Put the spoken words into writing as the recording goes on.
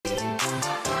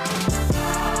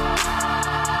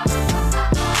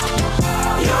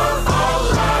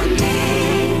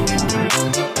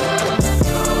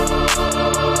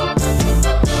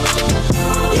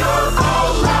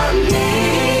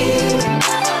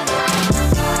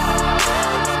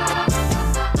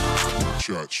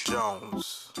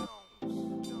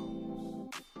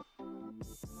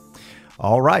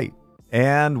All right.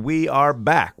 And we are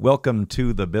back. Welcome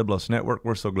to the Biblos Network.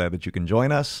 We're so glad that you can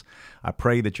join us. I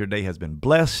pray that your day has been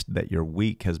blessed, that your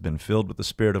week has been filled with the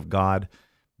Spirit of God.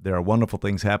 There are wonderful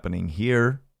things happening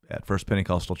here at First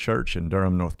Pentecostal Church in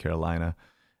Durham, North Carolina.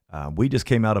 We just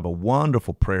came out of a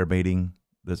wonderful prayer meeting.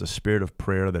 There's a spirit of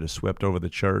prayer that has swept over the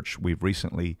church. We've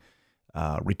recently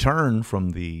returned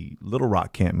from the Little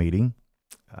Rock camp meeting,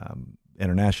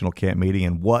 international camp meeting,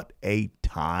 and what a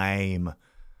time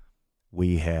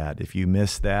we had. If you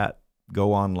missed that,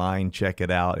 go online, check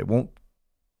it out. It won't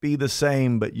be the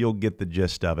same, but you'll get the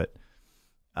gist of it.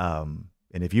 And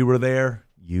if you were there,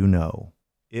 you know.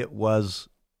 It was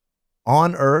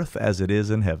on earth as it is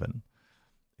in heaven.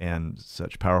 And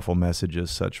such powerful messages,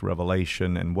 such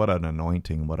revelation, and what an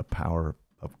anointing, what a power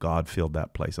of God filled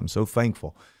that place. I'm so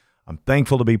thankful. I'm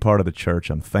thankful to be part of the church.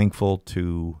 I'm thankful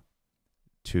to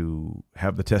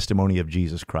have the testimony of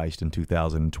Jesus Christ in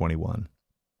 2021.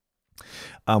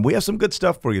 We have some good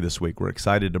stuff for you this week. We're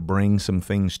excited to bring some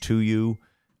things to you.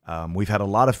 We've had a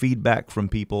lot of feedback from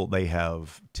people. They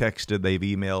have texted, they've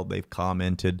emailed, they've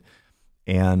commented,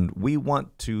 and we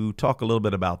want to talk a little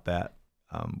bit about that.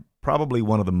 Probably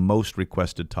one of the most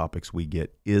requested topics we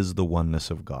get is the oneness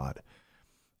of God.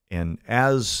 And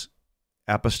as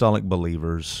apostolic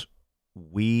believers,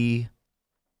 we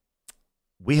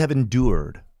have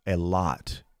endured a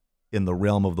lot in the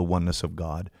realm of the oneness of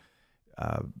God.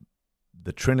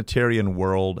 The Trinitarian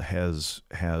world has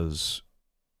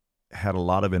had a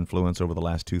lot of influence over the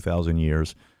last 2,000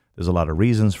 years. There's a lot of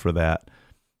reasons for that.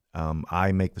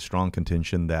 I make the strong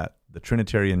contention that the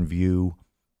Trinitarian view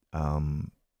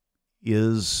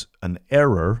is an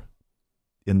error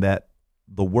in that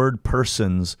the word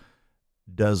persons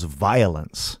does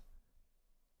violence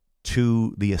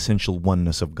to the essential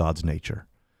oneness of God's nature.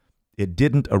 It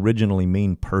didn't originally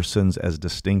mean persons as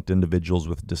distinct individuals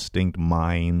with distinct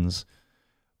minds,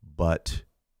 but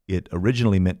it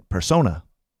originally meant persona,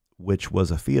 which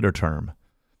was a theater term,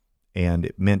 and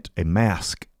it meant a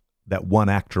mask that one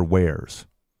actor wears.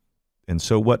 And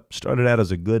so what started out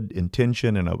as a good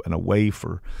intention and a way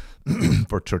for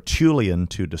for Tertullian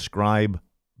to describe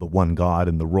the one God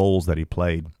and the roles that he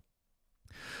played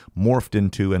morphed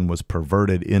into and was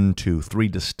perverted into three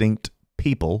distinct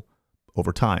people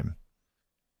over time.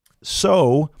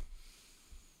 So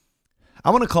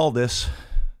I want to call this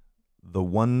the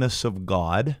oneness of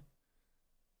God,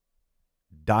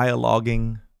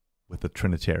 dialoguing with the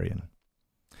Trinitarian.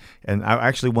 And I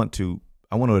actually want to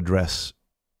address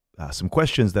some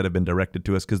questions that have been directed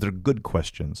to us because they're good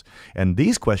questions. And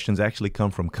these questions actually come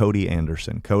from Cody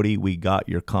Anderson. Cody, we got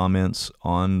your comments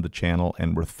on the channel,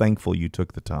 and we're thankful you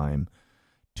took the time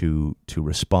to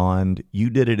respond. You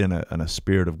did it in a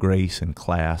spirit of grace and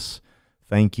class.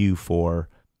 Thank you for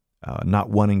not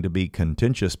wanting to be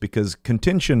contentious, because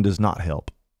contention does not help.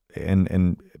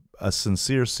 And a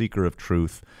sincere seeker of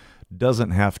truth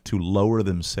doesn't have to lower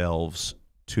themselves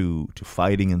to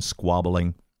fighting and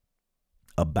squabbling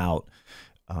about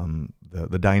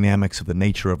the dynamics of the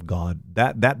nature of God.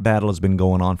 That battle has been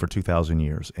going on for 2,000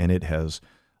 years, and it has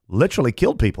literally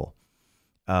killed people.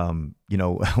 One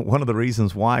of the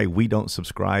reasons why we don't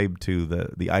subscribe to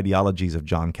the ideologies of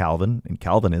John Calvin and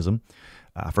Calvinism,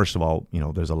 first of all,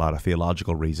 there's a lot of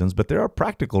theological reasons, but there are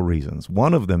practical reasons.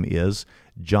 One of them is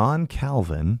John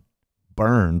Calvin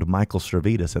burned Michael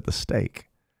Servetus at the stake.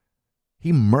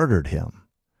 He murdered him,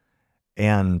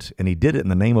 and he did it in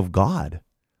the name of God.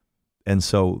 And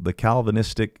so the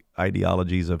Calvinistic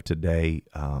ideologies of today,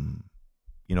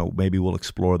 maybe we'll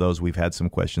explore those. We've had some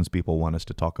questions. People want us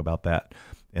to talk about that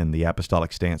and the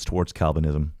apostolic stance towards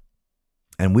Calvinism.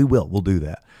 And we'll do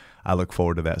that. I look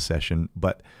forward to that session.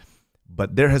 But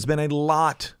there has been a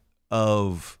lot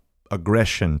of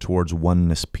aggression towards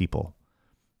oneness people.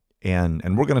 And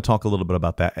we're going to talk a little bit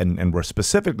about that. And we're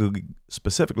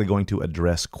specifically going to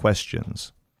address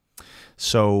questions.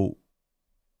 So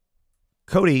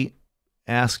Cody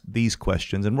asked these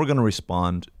questions, and we're going to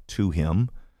respond to him.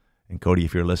 And Cody,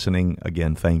 if you're listening,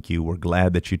 again, thank you. We're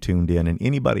glad that you tuned in. And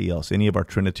anybody else, any of our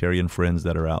Trinitarian friends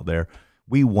that are out there,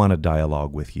 we want to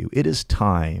dialogue with you. It is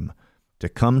time to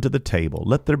come to the table.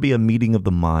 Let there be a meeting of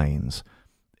the minds.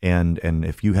 And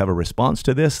if you have a response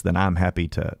to this, then I'm happy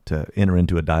to enter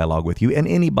into a dialogue with you and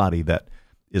anybody that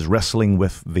is wrestling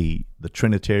with the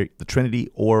Trinity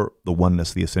or the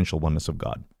oneness, the essential oneness of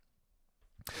God.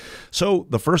 So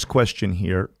the first question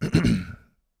here,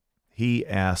 he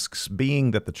asks,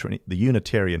 being that the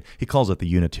Unitarian, he calls it the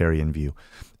Unitarian view,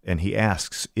 and he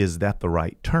asks, is that the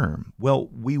right term? Well,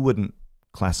 we wouldn't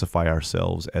classify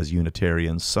ourselves as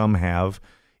Unitarians. Some have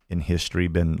in history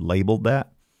been labeled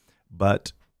that,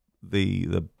 but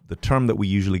the term that we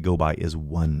usually go by is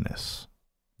oneness.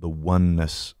 the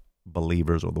oneness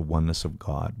believers or the oneness of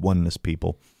God, oneness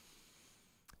people.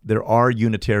 There are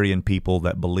Unitarian people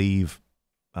that believe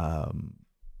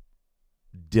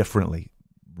differently,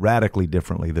 radically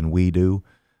differently than we do.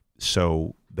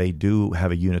 So they do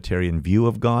have a Unitarian view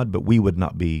of God, but we would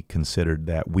not be considered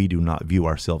that. We do not view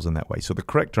ourselves in that way. So the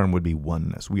correct term would be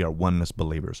oneness. We are oneness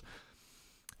believers.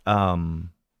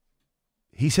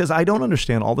 He says, I don't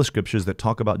understand all the scriptures that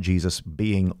talk about Jesus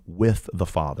being with the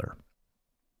Father,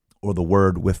 or the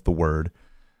Word with the Word,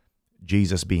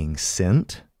 Jesus being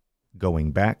sent,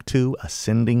 going back to,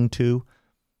 ascending to.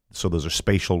 So those are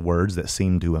spatial words that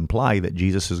seem to imply that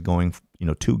Jesus is going,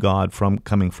 to God,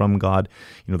 coming from God.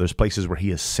 There's places where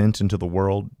he is sent into the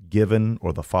world, given,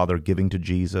 or the Father giving to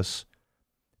Jesus,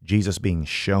 Jesus being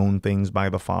shown things by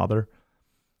the Father.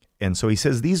 And so he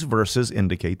says these verses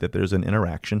indicate that there's an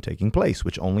interaction taking place,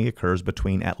 which only occurs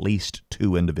between at least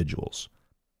two individuals,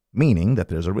 meaning that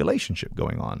there's a relationship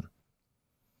going on.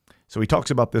 So he talks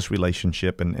about this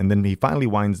relationship, and then he finally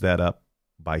winds that up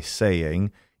by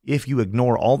saying, if you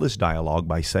ignore all this dialogue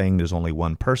by saying there's only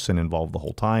one person involved the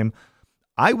whole time,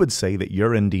 I would say that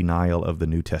you're in denial of the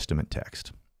New Testament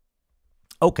text.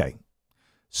 Okay,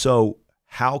 so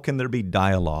how can there be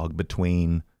dialogue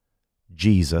between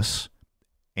Jesus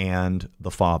and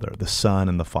the Father, the Son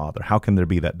and the Father? How can there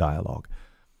be that dialogue?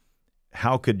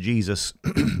 How could Jesus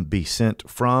be sent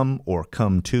from or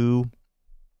come to?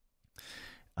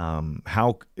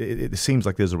 It seems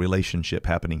like there's a relationship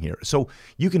happening here. So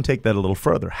you can take that a little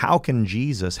further. How can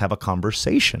Jesus have a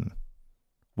conversation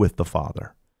with the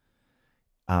Father?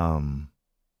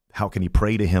 How can he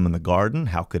pray to him in the garden?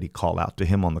 How could he call out to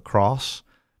him on the cross?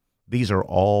 These are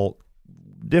all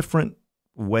different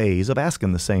ways of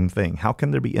asking the same thing. How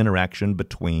can there be interaction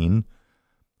between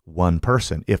one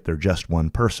person if they're just one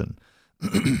person?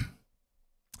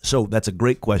 So that's a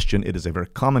great question. It is a very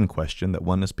common question that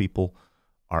oneness people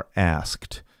are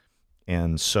asked.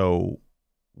 And so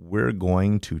we're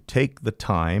going to take the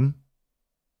time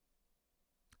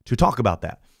to talk about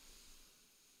that.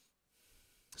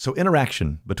 So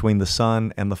interaction between the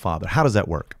Son and the Father, how does that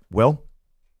work? Well,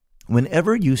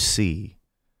 whenever you see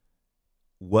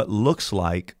what looks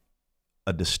like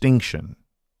a distinction,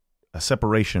 a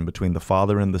separation between the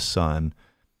Father and the Son,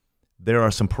 there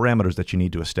are some parameters that you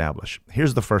need to establish.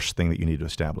 Here's the first thing that you need to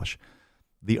establish.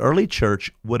 The early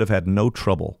church would have had no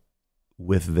trouble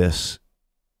with this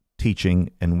teaching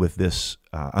and with this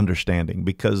understanding,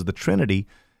 because the Trinity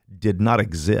did not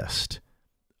exist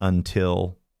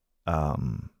until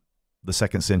the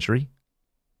 2nd century,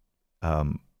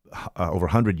 over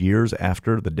 100 years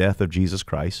after the death of Jesus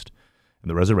Christ and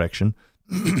the resurrection.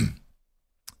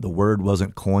 The word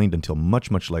wasn't coined until much,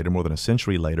 much later, more than a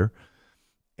century later.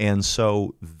 And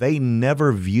so they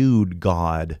never viewed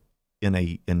God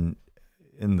in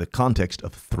the context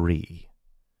of three.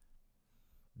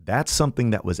 That's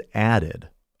something that was added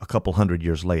a couple hundred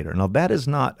years later. Now, that is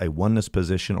not a oneness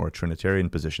position or a Trinitarian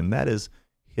position. That is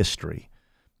history.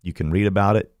 You can read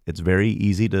about it. It's very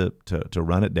easy to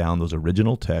run it down. Those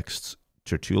original texts,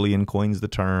 Tertullian coins the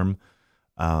term.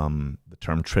 The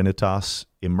term Trinitas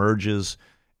emerges.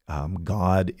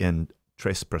 God in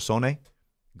tres personae,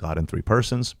 God in three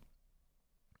persons.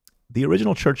 The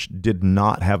original church did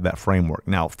not have that framework.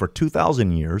 Now, for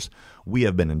 2,000 years, we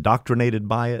have been indoctrinated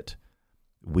by it.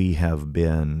 We have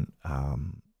been,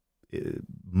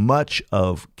 much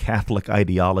of Catholic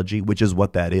ideology, which is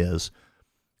what that is,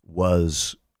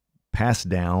 was passed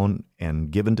down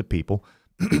and given to people.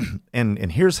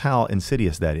 and here's how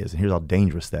insidious that is, and here's how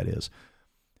dangerous that is.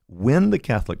 When the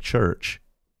Catholic Church,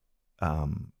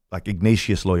 like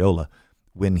Ignatius Loyola,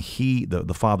 when he,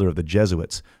 the father of the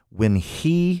Jesuits, when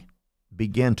he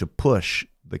began to push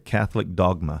the Catholic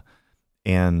dogma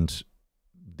and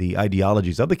the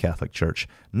ideologies of the Catholic Church,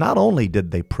 not only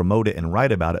did they promote it and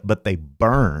write about it, but they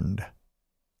burned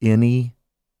any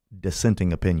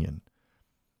dissenting opinion.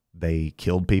 They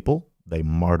killed people. They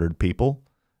martyred people.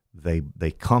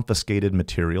 They confiscated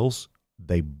materials.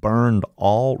 They burned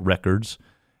all records,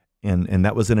 and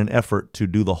that was in an effort to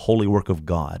do the holy work of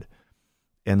God.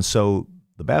 And so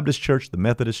the Baptist Church, the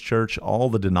Methodist Church, all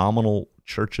the denominational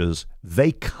churches,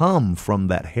 they come from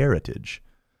that heritage.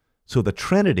 So the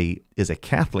Trinity is a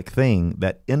Catholic thing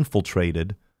that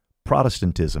infiltrated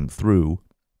Protestantism through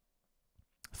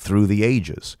the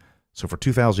ages. So for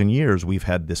 2,000 years, we've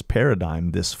had this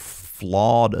paradigm, this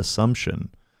flawed assumption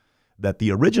that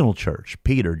the original church,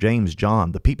 Peter, James,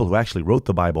 John, the people who actually wrote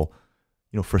the Bible,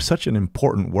 for such an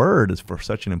important word, for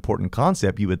such an important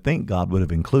concept, you would think God would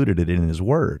have included it in his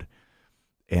word.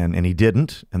 And he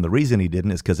didn't. And the reason he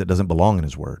didn't is because it doesn't belong in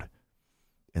his word.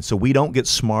 And so we don't get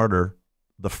smarter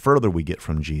the further we get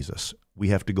from Jesus. We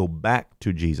have to go back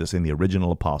to Jesus and the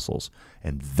original apostles,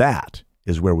 and that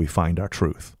is where we find our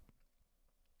truth.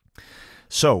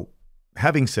 So,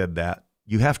 having said that,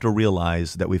 you have to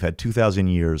realize that we've had 2,000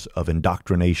 years of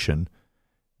indoctrination,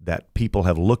 that people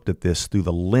have looked at this through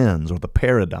the lens or the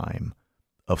paradigm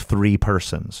of three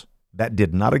persons. That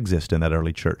did not exist in that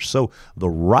early church. So the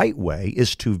right way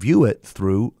is to view it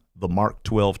through the Mark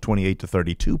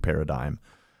 12:28-32 paradigm,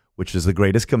 which is the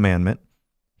greatest commandment.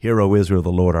 Hear, O Israel,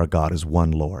 the Lord our God is one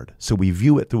Lord. So we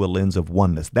view it through a lens of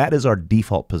oneness. That is our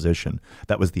default position.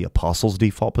 That was the apostles'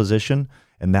 default position,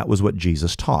 and that was what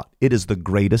Jesus taught. It is the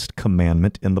greatest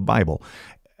commandment in the Bible.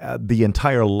 The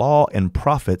entire law and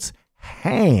prophets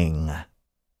hang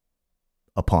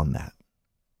upon that.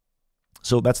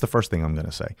 So that's the first thing I'm going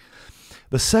to say.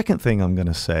 The second thing I'm going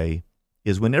to say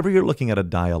is whenever you're looking at a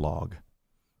dialogue,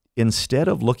 instead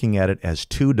of looking at it as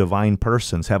two divine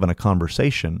persons having a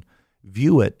conversation,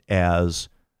 view it as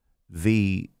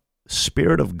the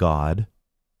Spirit of God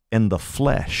and the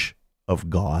flesh of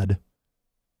God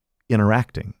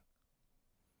interacting.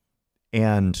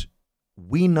 And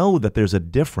we know that there's a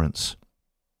difference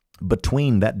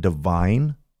between that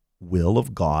divine will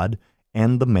of God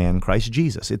and the man Christ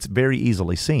Jesus. It's very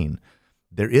easily seen.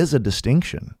 There is a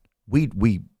distinction.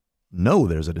 We know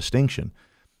there's a distinction.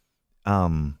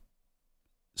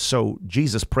 So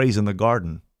Jesus prays in the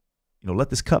garden,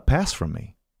 let this cup pass from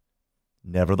me.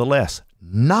 Nevertheless,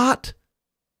 not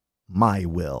my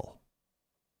will,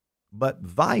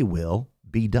 but thy will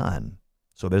be done.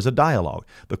 So there's a dialogue.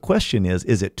 The question is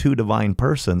it two divine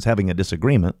persons having a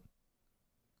disagreement?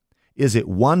 Is it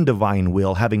one divine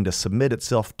will having to submit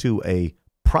itself to a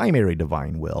primary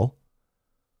divine will?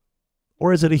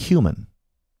 Or is it a human?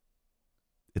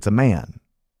 It's a man.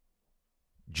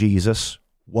 Jesus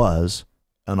was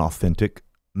an authentic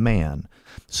man.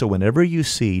 So whenever you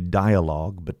see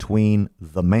dialogue between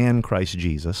the man Christ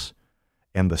Jesus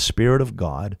and the Spirit of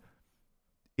God,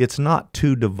 it's not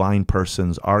two divine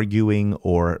persons arguing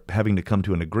or having to come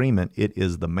to an agreement. It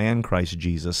is the man Christ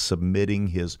Jesus submitting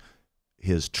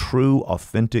his true,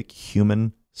 authentic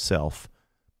human self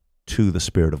to the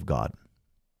Spirit of God.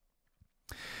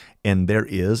 And there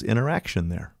is interaction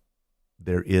there.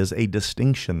 There is a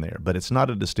distinction there, but it's not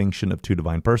a distinction of two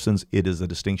divine persons. It is a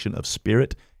distinction of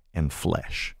spirit and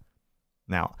flesh.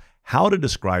 Now, how to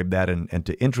describe that and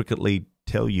to intricately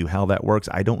tell you how that works,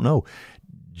 I don't know.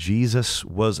 Jesus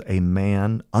was a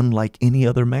man unlike any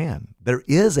other man. There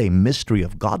is a mystery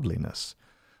of godliness.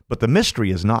 But the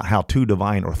mystery is not how two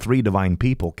divine or three divine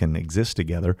people can exist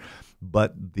together,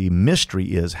 but the mystery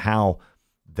is how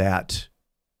that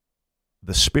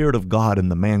the Spirit of God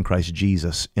and the man Christ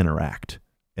Jesus interact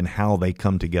and how they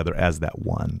come together as that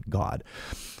one God.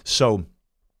 So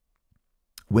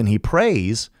when he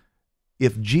prays,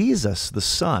 if Jesus, the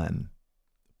Son,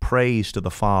 prays to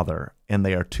the Father and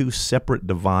they are two separate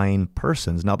divine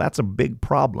persons, now that's a big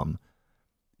problem.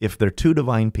 If they're two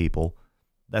divine people,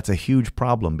 that's a huge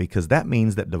problem, because that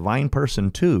means that divine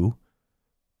person 2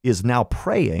 is now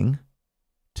praying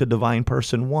to divine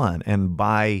person 1. And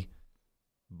by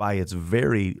its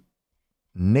very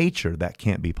nature, that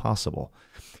can't be possible.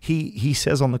 He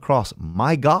says on the cross,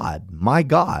 my God,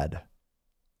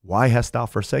 why hast thou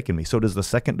forsaken me? So does the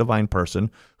second divine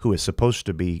person, who is supposed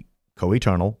to be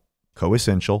co-eternal,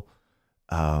 co-essential,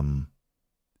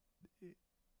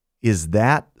 is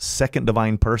that second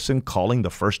divine person calling the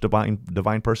first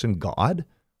divine person God?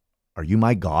 Are you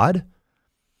my God?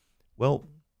 Well,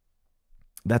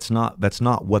 that's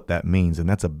not what that means, and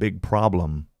that's a big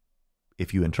problem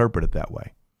if you interpret it that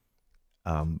way.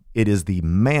 It is the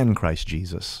man Christ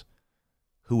Jesus,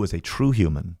 who was a true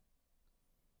human,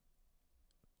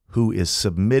 who is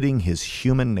submitting his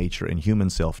human nature and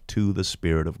human self to the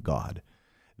Spirit of God.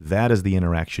 That is the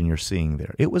interaction you're seeing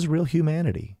there. It was real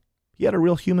humanity. He had a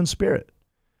real human spirit.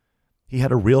 He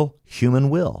had a real human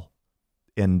will,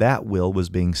 and that will was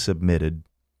being submitted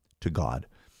to God.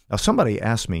 Now, somebody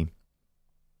asked me,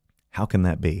 how can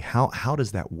that be? How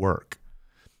does that work?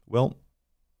 Well,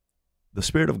 the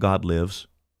Spirit of God lives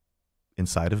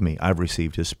inside of me. I've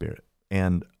received his Spirit,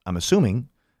 and I'm assuming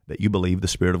that you believe the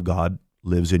Spirit of God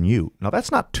lives in you. Now,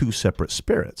 that's not two separate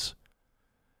spirits.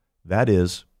 That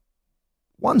is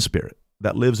one Spirit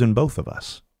that lives in both of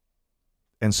us.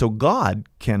 And so God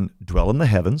can dwell in the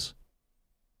heavens,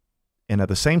 and at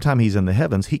the same time he's in the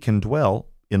heavens, he can dwell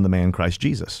in the man Christ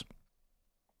Jesus.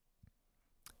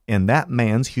 And that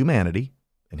man's humanity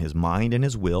and his mind and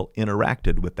his will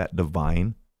interacted with that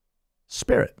divine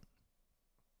Spirit.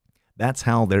 That's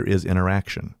how there is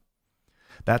interaction.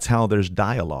 That's how there's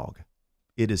dialogue.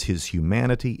 It is his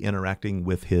humanity interacting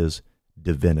with his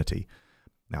divinity.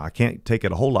 Now, I can't take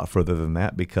it a whole lot further than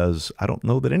that because I don't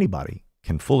know that anybody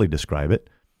can fully describe it,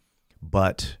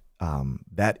 but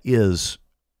that is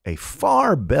a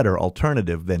far better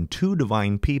alternative than two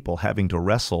divine people having to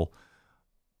wrestle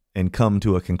and come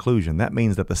to a conclusion. That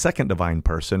means that the second divine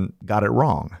person got it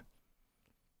wrong.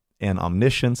 And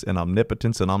omniscience and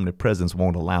omnipotence and omnipresence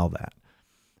won't allow that.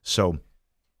 So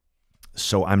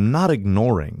I'm not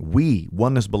ignoring, we,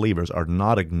 oneness believers, are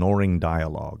not ignoring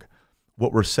dialogue.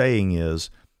 What we're saying is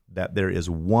that there is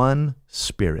one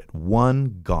Spirit,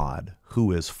 one God,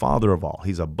 who is Father of all.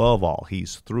 He's above all,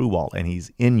 He's through all, and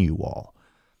He's in you all.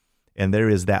 And there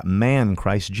is that man,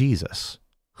 Christ Jesus,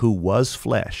 who was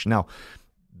flesh. Now,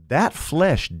 that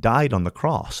flesh died on the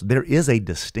cross. There is a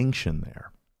distinction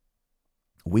there.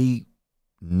 We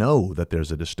know that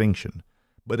there's a distinction,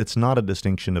 but it's not a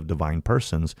distinction of divine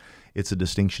persons. It's a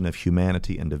distinction of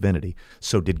humanity and divinity.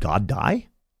 So did God die?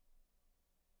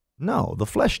 No, the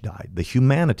flesh died. The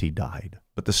humanity died.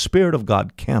 But the Spirit of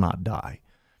God cannot die.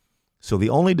 So the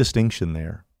only distinction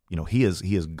there, He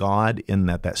is God in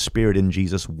that Spirit in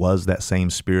Jesus was that same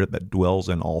Spirit that dwells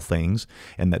in all things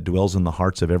and that dwells in the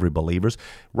hearts of every believer.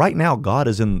 Right now, God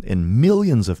is in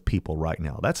millions of people right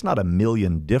now. That's not a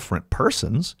million different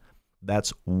persons.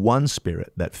 That's one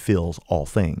Spirit that fills all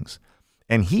things.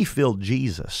 And He filled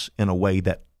Jesus in a way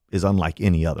that is unlike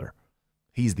any other.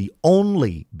 He's the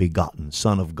only begotten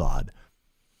Son of God.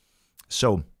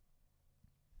 So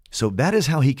that is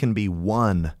how He can be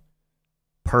one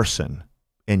person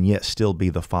and yet still be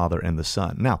the Father and the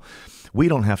Son. Now, we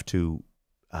don't have to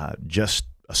just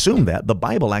assume that. The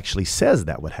Bible actually says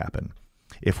that would happen.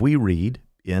 If we read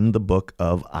in the book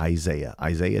of Isaiah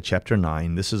chapter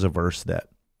 9, this is a verse that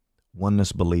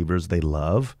oneness believers, they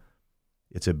love.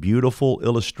 It's a beautiful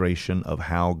illustration of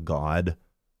how God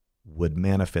would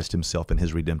manifest Himself in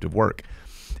His redemptive work.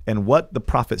 And what the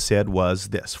prophet said was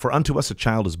this: "For unto us a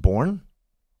child is born,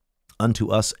 unto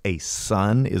us a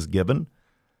son is given,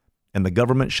 and the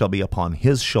government shall be upon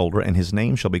His shoulder, and His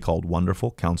name shall be called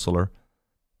Wonderful Counselor,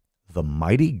 the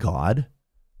Mighty God,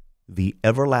 the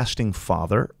Everlasting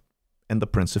Father, and the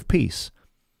Prince of Peace."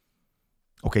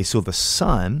 Okay, so the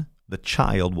Son, the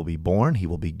child, will be born, He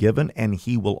will be given, and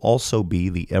He will also be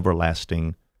the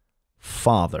Everlasting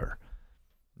Father.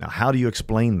 Now, how do you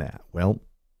explain that? Well,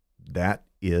 that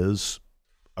is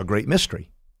a great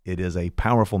mystery. It is a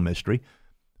powerful mystery.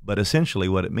 But essentially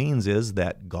what it means is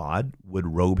that God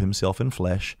would robe Himself in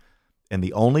flesh, and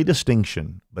the only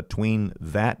distinction between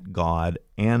that God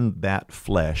and that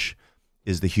flesh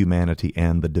is the humanity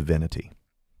and the divinity.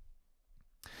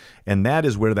 And that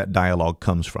is where that dialogue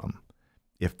comes from.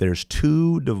 If there's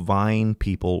two divine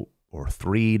people or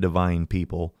three divine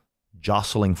people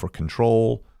jostling for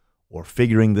control or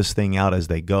figuring this thing out as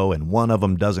they go, and one of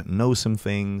them doesn't know some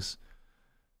things,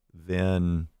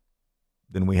 then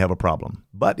we have a problem.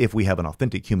 But if we have an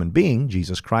authentic human being,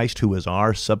 Jesus Christ, who is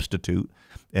our substitute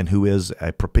and who is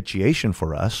a propitiation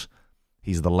for us,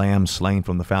 He's the Lamb slain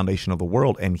from the foundation of the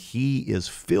world, and He is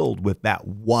filled with that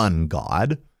one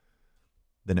God,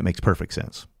 then it makes perfect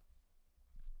sense.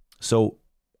 So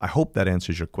I hope that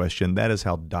answers your question. That is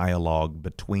how dialogue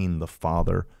between the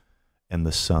Father and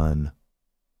the Son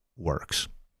works.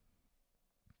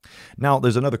 Now,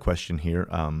 there's another question here.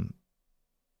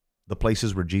 The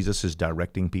places where Jesus is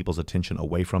directing people's attention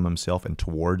away from Himself and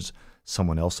towards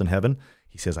someone else in heaven.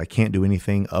 He says, "I can't do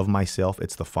anything of myself.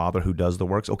 It's the Father who does the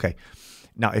works." Okay.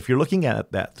 Now, if you're looking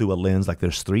at that through a lens like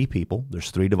there's three people,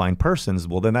 there's three divine persons,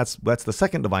 well, then that's the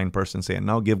second divine person saying,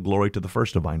 "Now give glory to the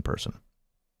first divine person."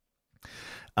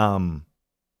 And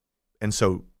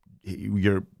so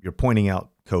you're pointing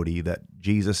out, Cody, that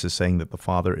Jesus is saying that the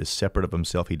Father is separate of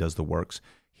Himself. He does the works.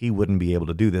 He wouldn't be able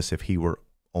to do this if He were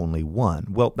only one.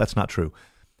 Well, that's not true.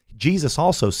 Jesus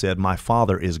also said, "My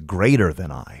Father is greater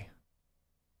than I."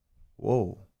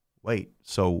 Whoa, wait.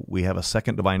 So we have a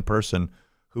second divine person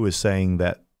who is saying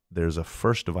that there's a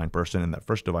first divine person and that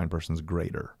first divine person is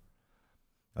greater.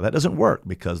 Now that doesn't work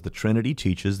because the Trinity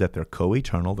teaches that they're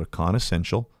co-eternal, they're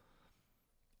conessential.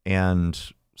 And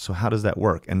so how does that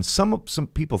work? And some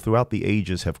people throughout the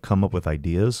ages have come up with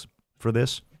ideas for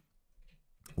this.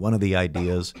 One of the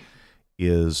ideas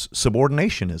is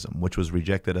subordinationism, which was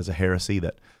rejected as a heresy,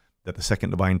 that the second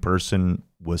divine person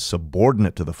was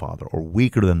subordinate to the Father or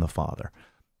weaker than the Father.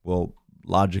 Well,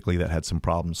 logically that had some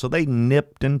problems. So they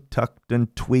nipped and tucked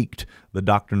and tweaked the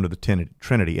doctrine of the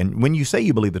Trinity. And when you say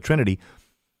you believe the Trinity,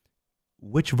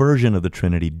 which version of the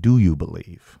Trinity do you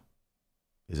believe?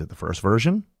 Is it the first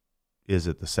version? Is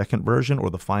it the second version, or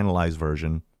the finalized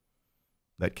version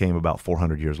that came about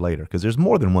 400 years later? Because there's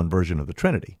more than one version of the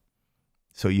Trinity.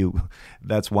 So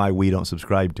that's why we don't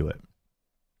subscribe to it.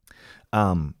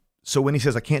 So when he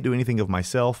says, I can't do anything of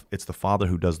myself, it's the Father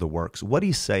who does the works. What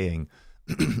he's saying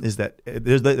is that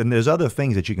there's other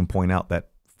things that you can point out that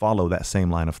follow that same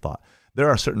line of thought. There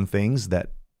are certain things that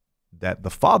the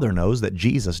Father knows that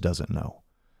Jesus doesn't know.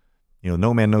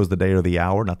 No man knows the day or the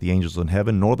hour, not the angels in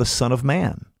heaven, nor the Son of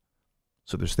Man.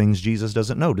 So there's things Jesus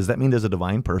doesn't know. Does that mean there's a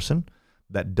divine person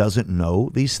that doesn't know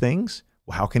these things?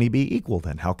 Well, how can he be equal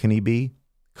then? How can he be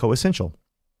coessential?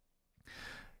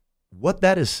 What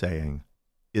that is saying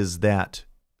is that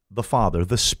the Father,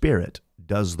 the Spirit,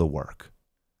 does the work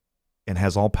and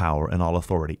has all power and all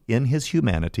authority. In his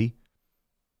humanity,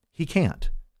 he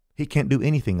can't. He can't do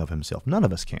anything of himself. None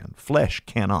of us can. Flesh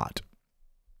cannot.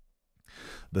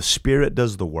 The Spirit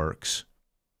does the works,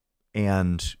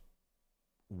 and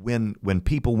when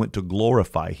people went to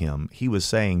glorify him, he was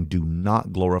saying, do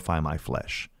not glorify my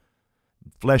flesh.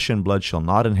 Flesh and blood shall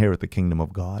not inherit the kingdom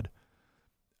of God.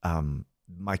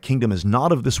 My kingdom is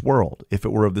not of this world. If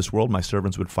it were of this world, my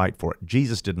servants would fight for it.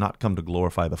 Jesus did not come to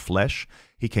glorify the flesh.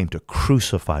 He came to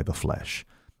crucify the flesh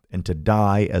and to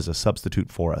die as a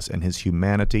substitute for us. And his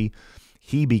humanity,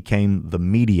 he became the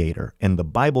mediator. And the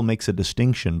Bible makes a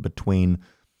distinction between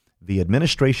the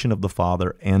administration of the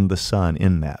Father and the Son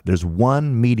in that. There's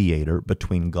one mediator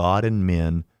between God and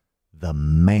men, the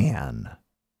man,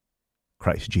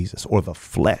 Christ Jesus, or the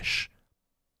flesh,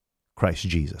 Christ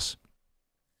Jesus.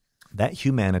 That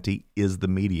humanity is the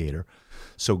mediator.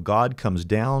 So God comes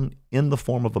down in the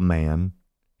form of a man.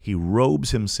 He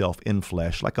robes himself in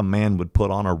flesh like a man would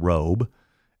put on a robe,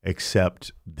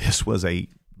 except this was a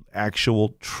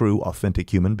actual, true,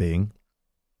 authentic human being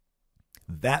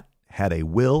that had a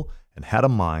will and had a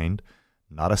mind,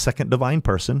 not a second divine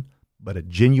person, but a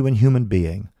genuine human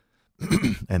being.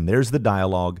 And there's the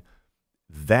dialogue.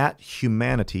 That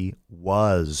humanity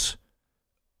was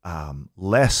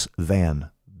less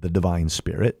than the divine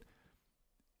spirit.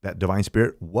 That divine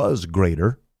spirit was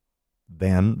greater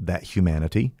than that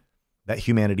humanity. That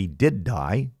humanity did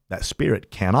die. That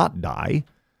spirit cannot die.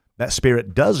 That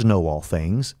spirit does know all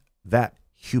things. That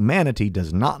humanity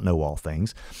does not know all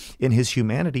things. In his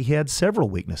humanity, he had several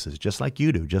weaknesses, just like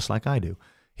you do, just like I do.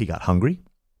 He got hungry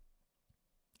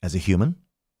as a human,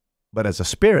 but as a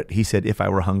spirit, he said, if I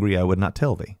were hungry, I would not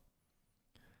tell thee.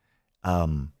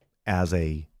 As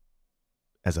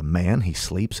a man, he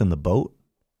sleeps in the boat,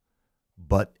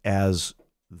 but as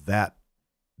that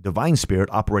divine spirit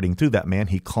operating through that man,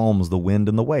 he calms the wind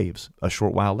and the waves a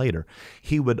short while later.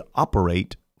 He would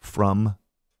operate from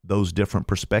those different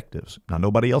perspectives. Now,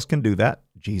 nobody else can do that.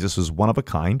 Jesus is one of a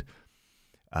kind.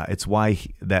 It's why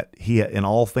he in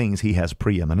all things, he has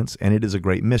preeminence, and it is a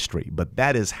great mystery. But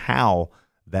that is how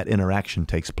that interaction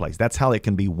takes place. That's how it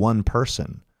can be one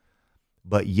person,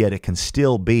 but yet it can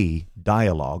still be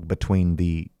dialogue between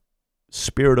the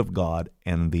Spirit of God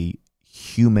and the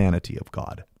humanity of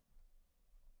God.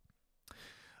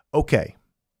 Okay.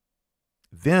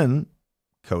 Then,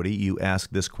 Cody, you ask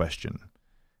this question.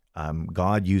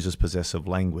 God uses possessive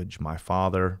language. My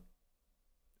Father,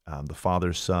 the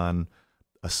Father's Son.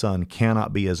 A son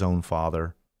cannot be his own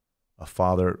father. A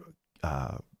father,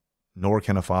 nor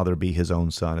can a father be his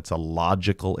own son. It's a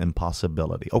logical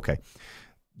impossibility. Okay,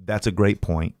 that's a great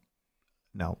point.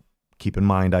 Now, keep in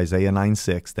mind Isaiah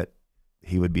 9:6, that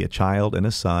he would be a child and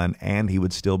a son, and he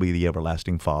would still be the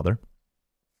everlasting Father.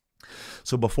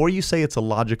 So before you say it's a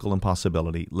logical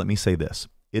impossibility, let me say this.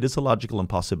 It is a logical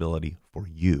impossibility for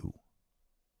you.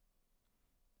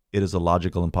 It is a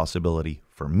logical impossibility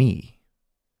for me.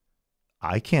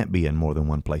 I can't be in more than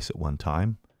one place at one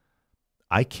time.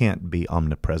 I can't be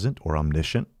omnipresent or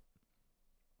omniscient.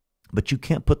 But you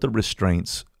can't put the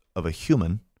restraints of a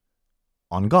human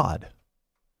on God.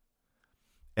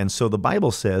 And so the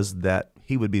Bible says that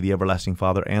he would be the everlasting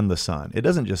Father and the Son. It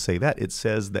doesn't just say that. It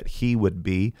says that he would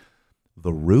be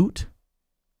the root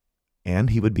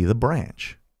and he would be the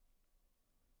branch.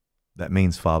 That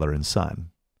means Father and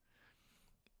Son.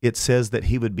 It says that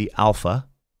he would be Alpha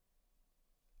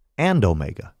and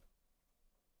Omega,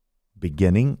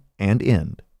 beginning and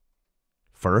end,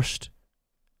 first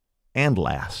and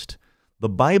last. The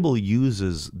Bible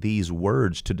uses these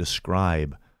words to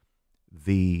describe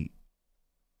the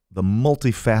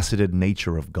multifaceted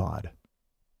nature of God.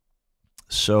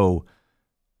 So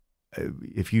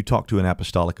if you talk to an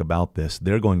apostolic about this,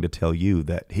 they're going to tell you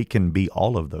that he can be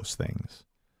all of those things.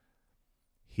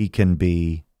 He can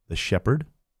be the shepherd,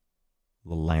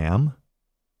 the lamb,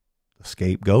 the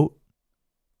scapegoat,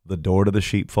 the door to the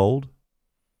sheepfold.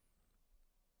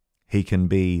 He can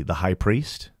be the high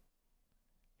priest.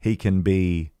 He can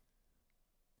be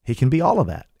all of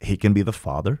that. He can be the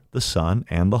Father, the Son,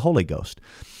 and the Holy Ghost.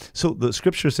 So the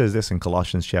scripture says this in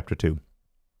Colossians chapter 2.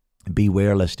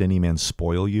 Beware lest any man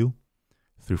spoil you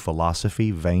through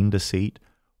philosophy, vain deceit,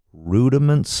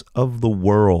 rudiments of the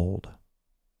world,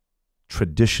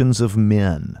 traditions of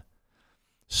men.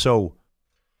 So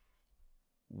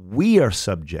we are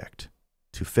subject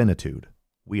to finitude.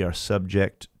 We are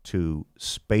subject to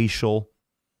spatial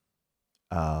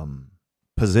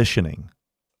positioning.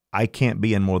 I can't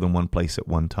be in more than one place at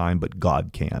one time, but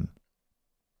God can.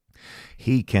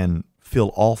 He can fill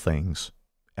all things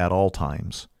at all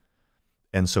times.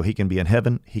 And so he can be in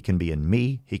heaven, he can be in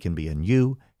me, he can be in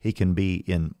you, he can be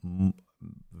in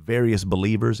various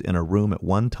believers in a room at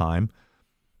one time,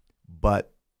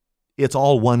 but it's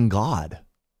all one God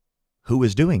who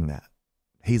is doing that.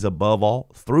 He's above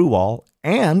all, through all,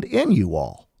 and in you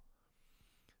all.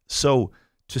 So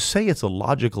to say it's a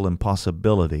logical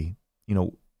impossibility,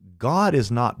 God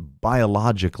is not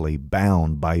biologically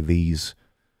bound by these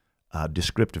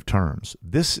descriptive terms.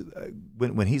 This,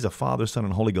 when he's a Father, Son,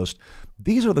 and Holy Ghost,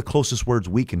 these are the closest words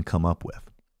we can come up with.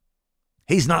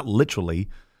 He's not literally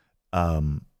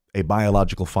a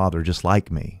biological father just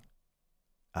like me.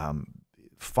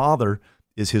 Father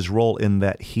is his role in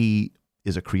that he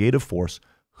is a creative force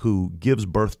who gives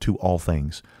birth to all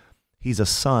things. He's a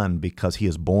son because he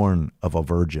is born of a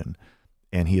virgin,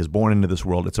 and he is born into this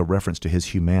world. It's a reference to his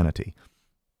humanity.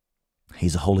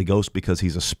 He's a Holy Ghost because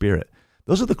he's a spirit.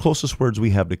 Those are the closest words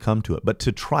we have to come to it. But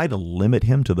to try to limit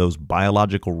him to those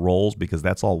biological roles, because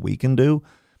that's all we can do,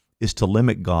 is to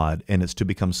limit God, and it's to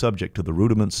become subject to the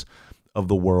rudiments of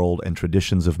the world and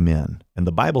traditions of men. And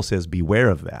the Bible says, beware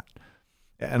of that.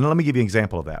 And let me give you an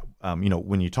example of that.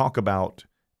 When you talk about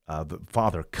the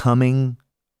Father coming,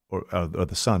 or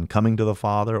the Son coming to the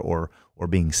Father, or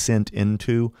being sent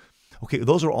into, okay,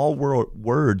 those are all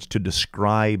words to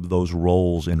describe those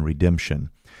roles in redemption.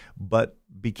 But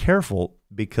be careful,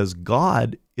 because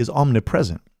God is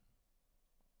omnipresent.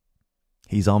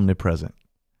 He's omnipresent.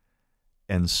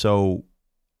 And so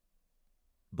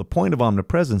the point of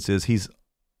omnipresence is he's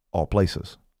all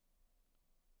places.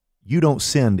 You don't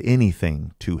send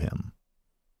anything to him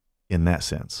in that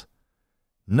sense.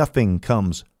 Nothing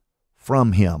comes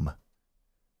from him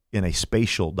in a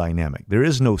spatial dynamic. There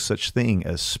is no such thing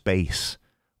as space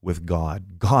with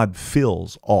God. God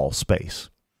fills all space.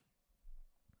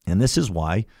 And this is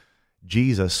why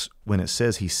Jesus, when it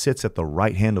says he sits at the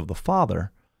right hand of the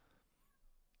Father,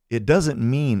 it doesn't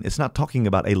mean, it's not talking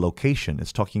about a location.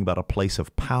 It's talking about a place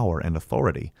of power and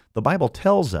authority. The Bible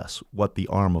tells us what the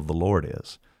arm of the Lord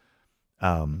is.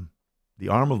 The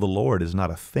arm of the Lord is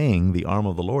not a thing. The arm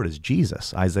of the Lord is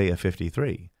Jesus, Isaiah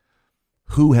 53.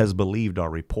 Who has believed our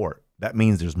report? That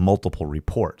means there's multiple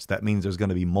reports. That means there's going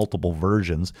to be multiple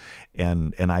versions.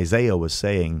 And Isaiah was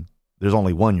saying, there's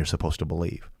only one you're supposed to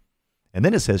believe. And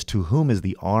then it says, to whom is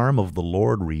the arm of the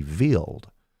Lord revealed?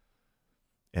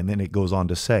 And then it goes on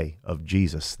to say of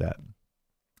Jesus that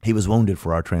he was wounded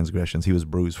for our transgressions, he was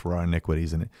bruised for our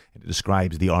iniquities, and it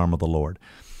describes the arm of the Lord.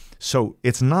 So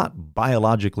it's not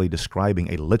biologically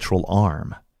describing a literal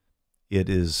arm. It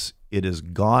is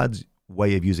God's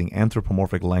way of using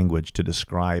anthropomorphic language to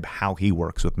describe how he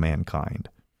works with mankind.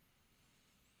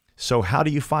 So how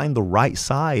do you find the right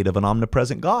side of an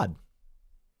omnipresent God?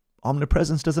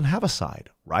 Omnipresence doesn't have a side,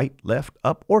 right, left,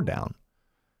 up, or down.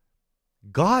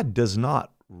 God does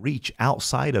not reach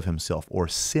outside of himself or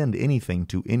send anything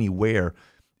to anywhere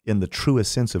in the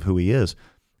truest sense of who he is.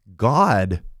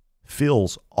 God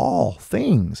fills all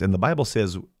things. And the Bible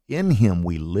says, in him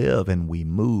we live and we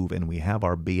move and we have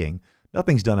our being.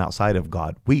 Nothing's done outside of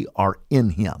God. We are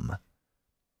in him.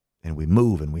 And we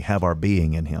move and we have our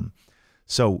being in him.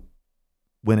 So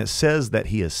when it says that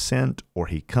he is sent or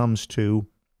he comes to,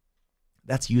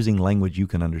 that's using language you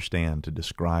can understand to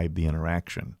describe the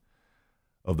interaction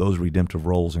of those redemptive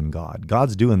roles in God.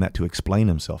 God's doing that to explain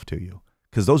himself to you,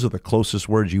 because those are the closest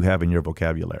words you have in your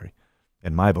vocabulary,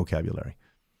 in my vocabulary.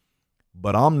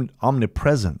 But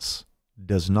omnipresence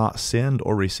does not send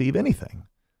or receive anything.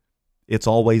 It's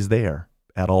always there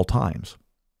at all times.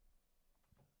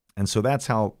 And so that's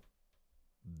how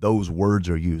those words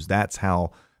are used. That's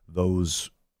how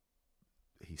those,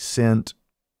 he sent,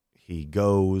 he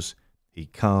goes, he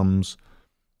comes,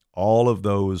 all of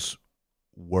those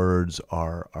words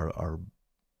are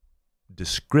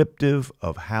descriptive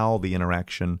of how the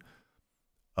interaction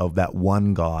of that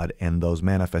one God and those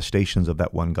manifestations of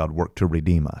that one God work to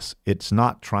redeem us. It's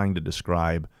not trying to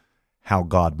describe how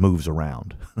God moves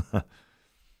around.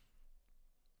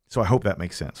 So I hope that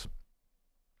makes sense.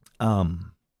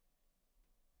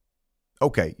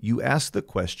 Okay, you asked the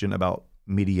question about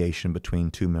mediation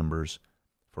between two members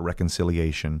for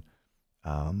reconciliation.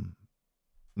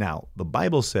 Now, the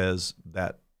Bible says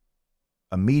that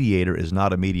a mediator is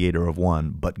not a mediator of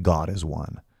one, but God is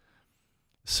one.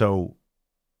 So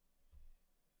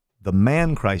the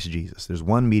man Christ Jesus, there's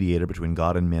one mediator between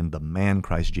God and men, the man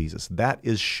Christ Jesus. That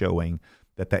is showing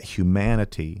that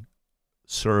humanity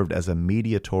served as a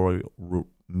mediatorial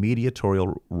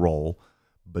role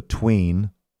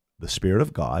between the Spirit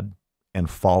of God and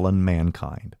fallen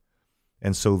mankind.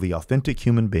 And so the authentic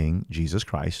human being, Jesus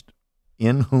Christ,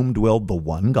 in whom dwelled the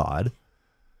one God,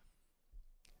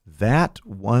 that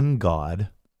one God,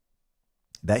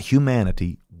 that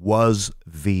humanity was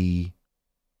the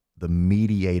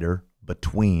mediator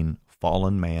between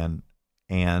fallen man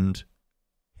and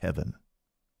heaven,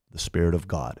 the Spirit of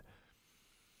God.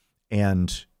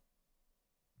 And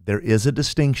there is a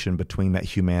distinction between that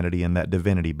humanity and that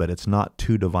divinity, but it's not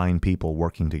two divine people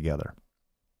working together.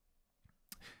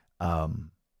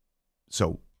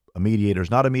 So a mediator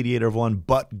is not a mediator of one,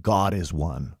 but God is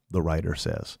one, the writer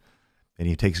says. And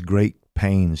he takes great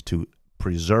pains to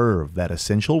preserve that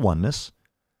essential oneness,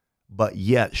 but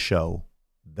yet show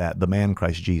that the man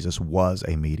Christ Jesus was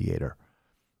a mediator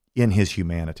in his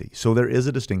humanity. So there is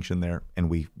a distinction there, and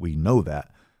we know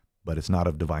that, but it's not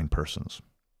of divine persons.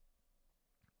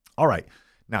 All right,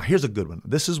 now here's a good one.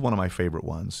 This is one of my favorite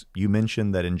ones. You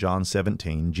mentioned that in John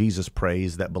 17, Jesus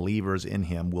prays that believers in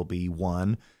him will be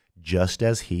one, just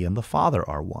as he and the Father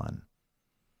are one.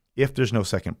 If there's no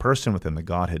second person within the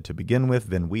Godhead to begin with,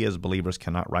 then we as believers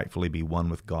cannot rightfully be one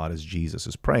with God as Jesus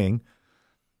is praying,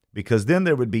 because then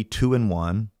there would be two in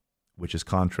one, which is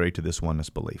contrary to this oneness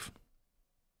belief.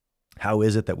 How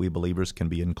is it that we believers can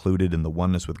be included in the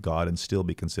oneness with God and still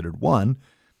be considered one,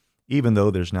 even though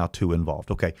there's now two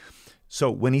involved? Okay, so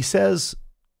when he says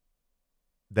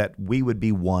that we would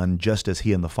be one just as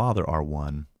he and the Father are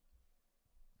one,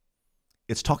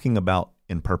 it's talking about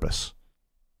in purpose.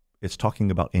 It's talking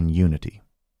about in unity.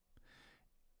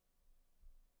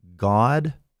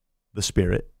 God, the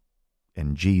Spirit,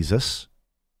 and Jesus,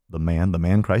 the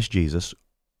man Christ Jesus,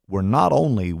 were not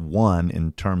only one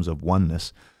in terms of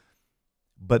oneness,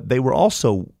 but they were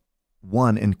also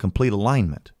one in complete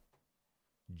alignment.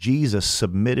 Jesus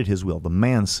submitted his will. The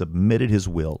man submitted his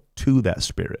will to that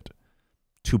Spirit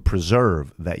to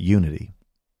preserve that unity.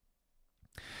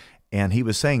 And he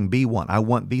was saying, be one. I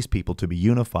want these people to be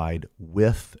unified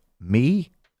with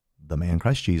me, the man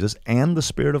Christ Jesus, and the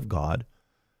Spirit of God.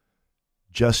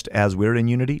 Just as we're in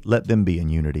unity, let them be in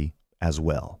unity as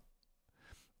well.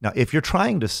 Now, if you're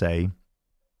trying to say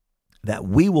that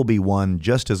we will be one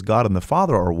just as God and the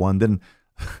Father are one, then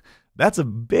that's a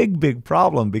big, big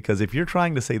problem, because if you're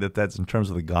trying to say that that's in terms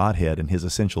of the Godhead and his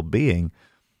essential being,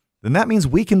 then that means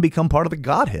we can become part of the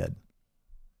Godhead.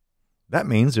 That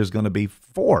means there's going to be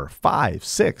 4, 5,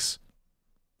 6,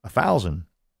 1,000,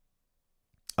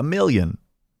 1,000,000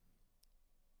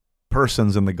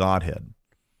 persons in the Godhead.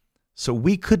 So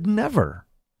we could never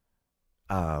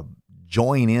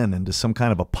join into some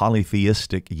kind of a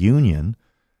polytheistic union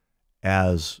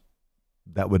as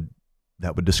that would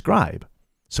describe.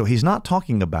 So he's not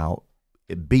talking about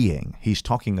it being. He's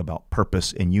talking about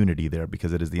purpose and unity there,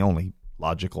 because it is the only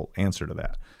logical answer to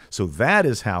that. So that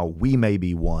is how we may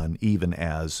be one, even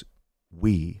as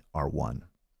we are one.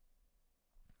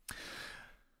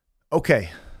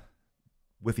 Okay,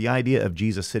 with the idea of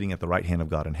Jesus sitting at the right hand of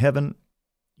God in heaven,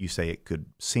 you say it could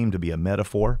seem to be a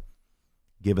metaphor,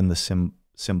 given the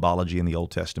symbology in the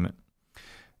Old Testament.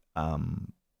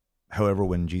 However,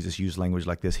 when Jesus used language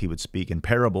like this, he would speak in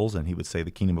parables, and he would say the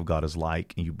kingdom of God is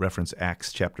like, and you reference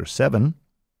Acts chapter 7,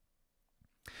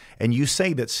 and you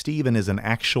say that Stephen is an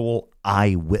actual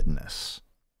eyewitness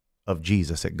of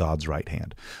Jesus at God's right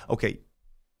hand. Okay,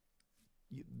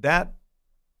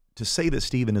 to say that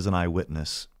Stephen is an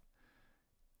eyewitness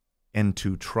and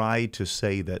to try to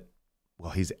say that,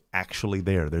 well, he's actually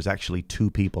there, there's actually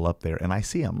two people up there, and I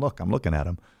see him, look, I'm looking at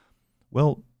him.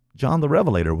 Well, John the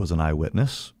Revelator was an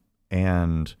eyewitness,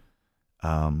 and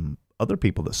other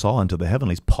people that saw into the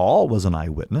heavenlies. Paul was an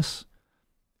eyewitness,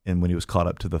 and when he was caught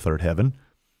up to the third heaven.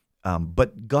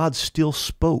 But God still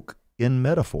spoke in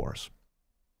metaphors.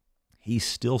 He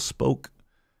still spoke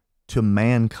to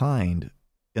mankind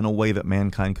in a way that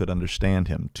mankind could understand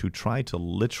him, to try to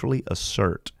literally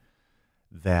assert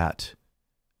that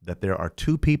there are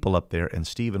two people up there, and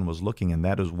Stephen was looking, and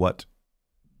that is what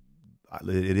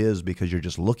it is, because you're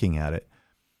just looking at it,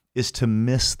 is to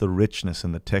miss the richness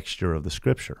and the texture of the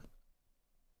Scripture.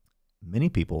 Many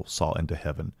people saw into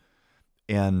heaven,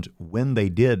 and when they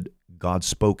did, God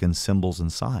spoke in symbols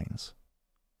and signs.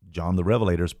 John the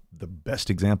Revelator is the best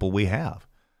example we have.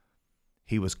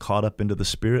 He was caught up into the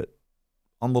Spirit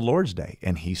on the Lord's day,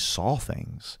 and he saw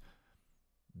things.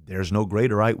 There's no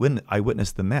greater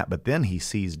eyewitness than that. But then he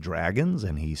sees dragons,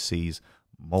 and he sees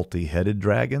multi-headed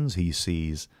dragons. He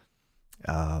sees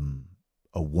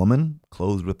a woman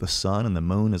clothed with the sun and the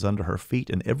moon is under her feet,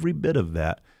 and every bit of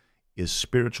that is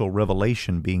spiritual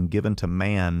revelation being given to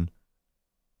man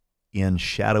in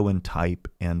shadow and type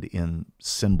and in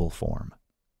symbol form.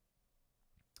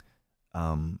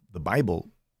 The Bible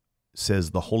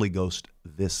says the Holy Ghost,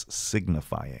 this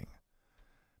signifying.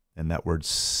 And that word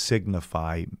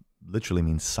signify literally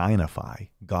means signify.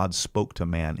 God spoke to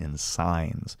man in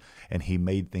signs, and he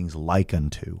made things like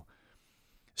unto.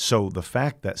 So the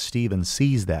fact that Stephen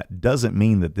sees that doesn't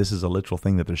mean that this is a literal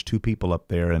thing, that there's two people up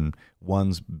there and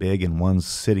one's big and one's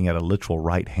sitting at a literal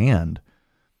right hand.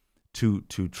 To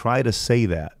try to say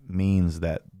that means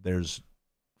that there's,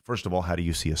 first of all, how do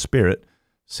you see a spirit?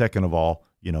 Second of all,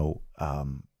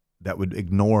 that would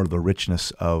ignore the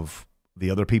richness of the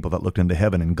other people that looked into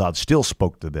heaven, and God still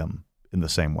spoke to them in the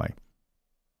same way.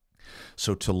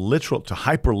 So to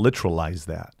hyper-literalize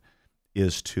that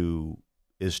is to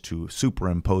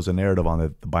superimpose a narrative on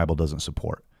that the Bible doesn't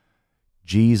support.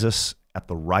 Jesus at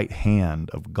the right hand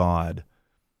of God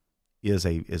is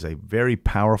a very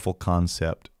powerful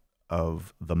concept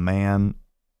of the man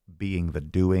being the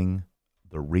doing,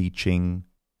 the reaching,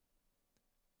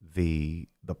 the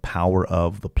power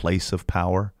of, the place of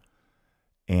power.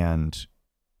 And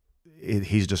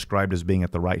he's described as being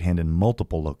at the right hand in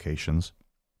multiple locations.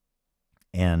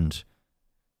 And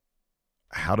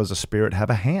how does a spirit have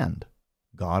a hand?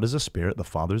 God is a spirit. The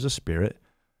Father is a spirit.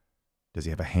 Does he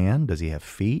have a hand? Does he have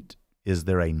feet? Is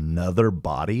there another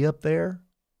body up there?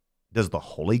 Does the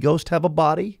Holy Ghost have a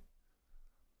body?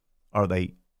 Are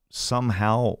they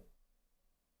somehow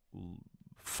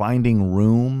finding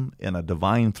room in a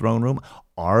divine throne room?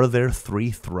 Are there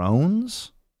 3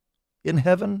 thrones in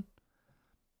heaven?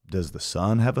 Does the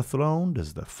Son have a throne?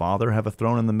 Does the Father have a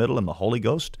throne in the middle? And the Holy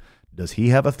Ghost, does he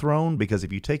have a throne? Because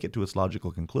if you take it to its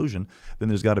logical conclusion, then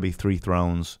there's got to be 3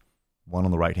 thrones, one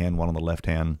on the right hand, one on the left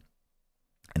hand,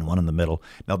 and one in the middle.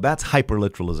 Now that's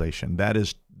hyperliteralization. That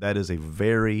is a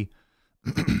very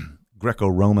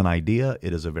Greco-Roman idea.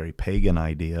 It is a very pagan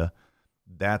idea.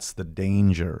 That's the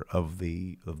danger of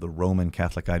the Roman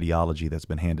Catholic ideology that's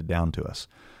been handed down to us.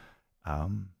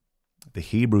 The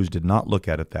Hebrews did not look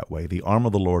at it that way. The arm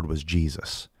of the Lord was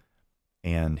Jesus,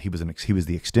 and he was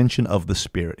the extension of the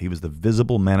Spirit. He was the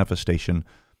visible manifestation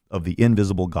of the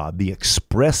invisible God, the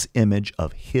express image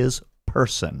of his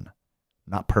person,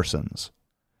 not persons.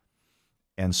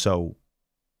 And so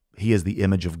he is the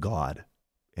image of God,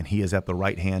 and he is at the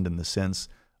right hand in the sense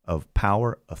of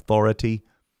power, authority.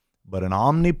 But an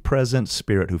omnipresent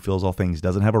spirit who fills all things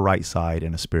doesn't have a right side,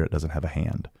 and a spirit doesn't have a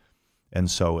hand. And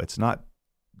so it's not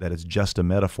that it's just a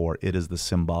metaphor. It is the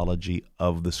symbology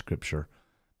of the Scripture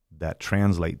that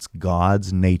translates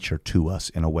God's nature to us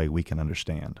in a way we can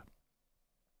understand.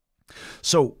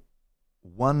 So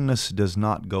oneness does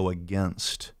not go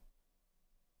against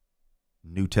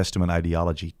New Testament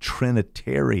ideology.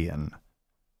 Trinitarian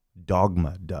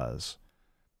dogma does.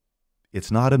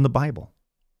 It's not in the Bible.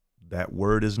 That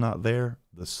word is not there.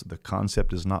 The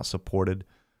concept is not supported.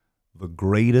 The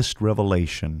greatest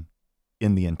revelation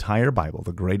in the entire Bible,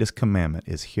 the greatest commandment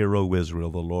is, Hear, O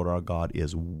Israel, the Lord our God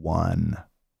is one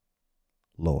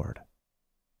Lord.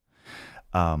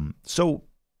 So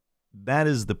that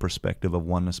is the perspective of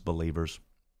oneness believers.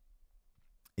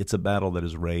 It's a battle that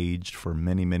has raged for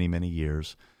many, many, many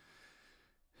years.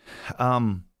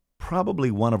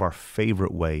 Probably one of our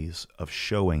favorite ways of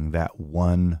showing that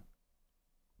one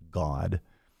God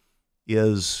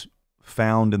is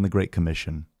found in the Great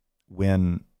Commission,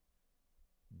 when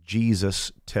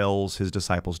Jesus tells his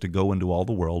disciples to go into all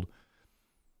the world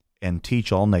and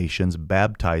teach all nations,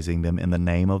 baptizing them in the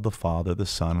name of the Father, the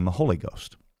Son, and the Holy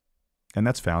Ghost. And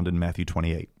that's found in Matthew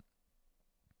 28.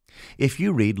 If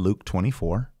you read Luke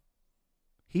 24,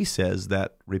 he says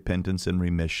that repentance and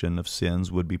remission of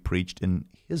sins would be preached in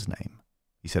his name.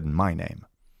 He said, in my name.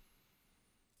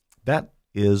 That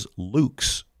is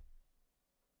Luke's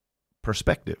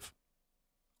perspective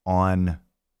on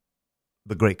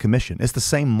the Great Commission. It's the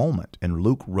same moment, and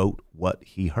Luke wrote what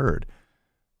he heard.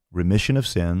 Remission of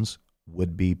sins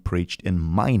would be preached in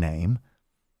my name.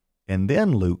 And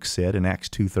then Luke said in Acts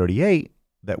 2:38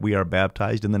 that we are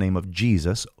baptized in the name of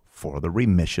Jesus for the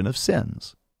remission of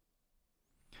sins.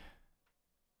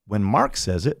 When Mark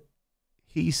says it,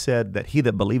 he said that he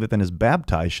that believeth and is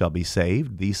baptized shall be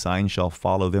saved. These signs shall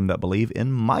follow them that believe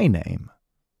in my name.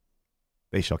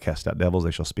 They shall cast out devils.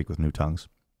 They shall speak with new tongues.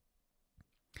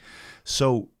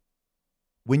 So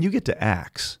when you get to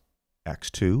Acts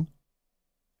 2,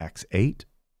 Acts 8,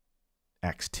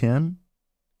 Acts 10,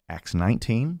 Acts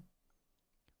 19,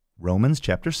 Romans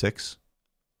chapter 6,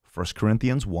 1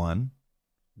 Corinthians 1,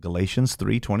 Galatians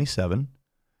 3:27,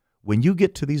 when you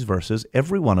get to these verses,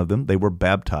 every one of them, they were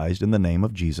baptized in the name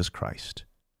of Jesus Christ.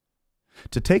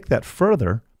 To take that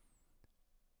further,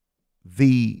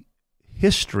 the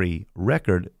history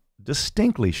record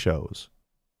distinctly shows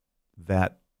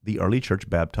that the early church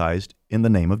baptized in the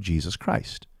name of Jesus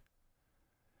Christ.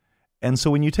 And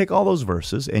so when you take all those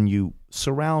verses and you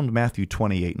surround Matthew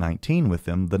 28:19 with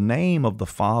them, the name of the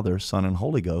Father, Son, and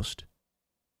Holy Ghost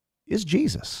is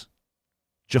Jesus,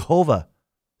 Jehovah,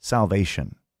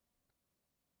 salvation,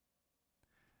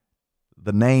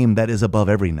 the name that is above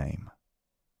every name.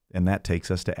 And that takes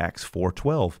us to Acts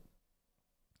 4:12.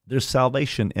 There's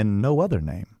salvation in no other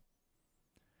name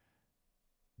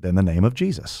than the name of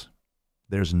Jesus.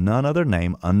 There's none other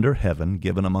name under heaven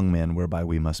given among men whereby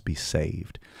we must be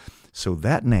saved. So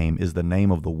that name is the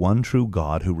name of the one true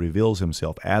God who reveals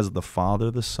himself as the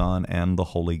Father, the Son, and the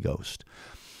Holy Ghost.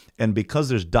 And because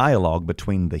there's dialogue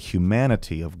between the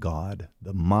humanity of God,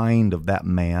 the mind of that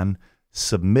man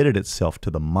submitted itself to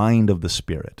the mind of the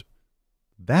Spirit.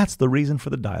 That's the reason for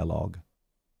the dialogue.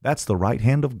 That's the right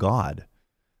hand of God.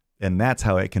 And that's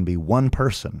how it can be one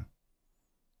person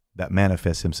that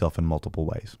manifests himself in multiple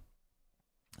ways.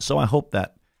 So I hope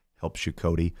that helps you,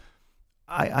 Cody.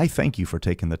 I thank you for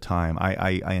taking the time.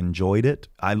 I enjoyed it.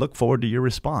 I look forward to your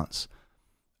response.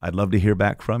 I'd love to hear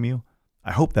back from you.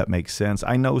 I hope that makes sense.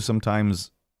 I know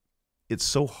sometimes it's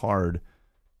so hard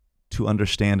to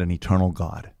understand an eternal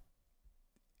God.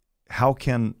 How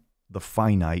can the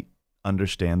finite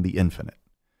understand the infinite?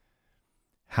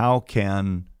 How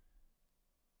can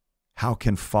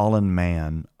fallen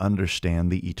man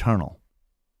understand the eternal?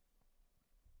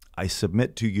 I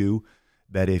submit to you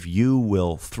that if you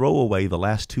will throw away the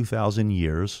last 2,000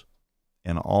 years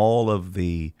and all of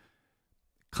the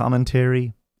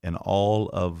commentary and all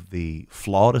of the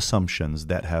flawed assumptions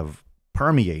that have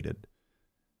permeated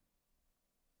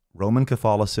Roman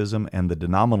Catholicism and the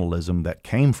denominalism that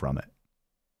came from it,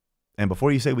 and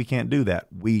before you say we can't do that,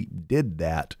 we did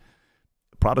that.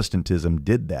 Protestantism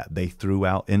did that. They threw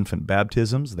out infant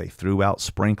baptisms. They threw out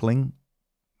sprinkling.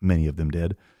 Many of them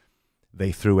did.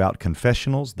 They threw out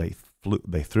confessionals. They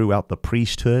threw out the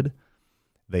priesthood.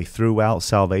 They threw out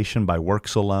salvation by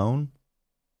works alone.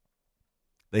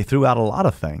 They threw out a lot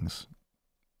of things.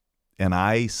 And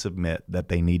I submit that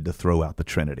they need to throw out the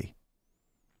Trinity.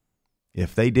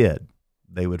 If they did,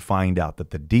 they would find out that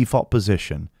the default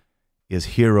position is,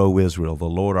 Hear, O Israel, the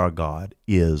Lord our God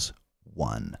is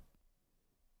one.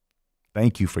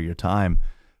 Thank you for your time.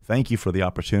 Thank you for the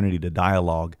opportunity to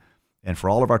dialogue. And for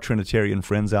all of our Trinitarian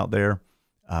friends out there,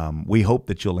 we hope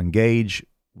that you'll engage.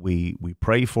 We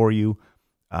pray for you.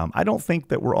 I don't think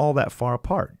that we're all that far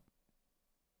apart.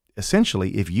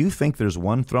 Essentially, if you think there's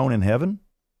one throne in heaven,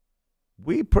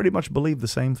 we pretty much believe the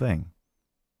same thing.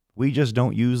 We just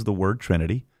don't use the word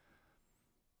Trinity,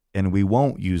 and we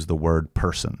won't use the word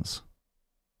persons,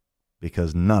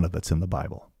 because none of it's in the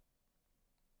Bible.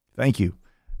 Thank you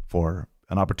for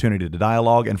an opportunity to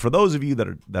dialogue. And for those of you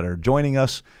that are joining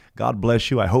us, God bless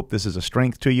you. I hope this is a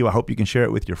strength to you. I hope you can share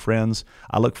it with your friends.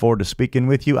 I look forward to speaking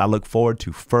with you. I look forward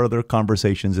to further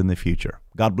conversations in the future.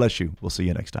 God bless you. We'll see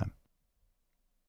you next time.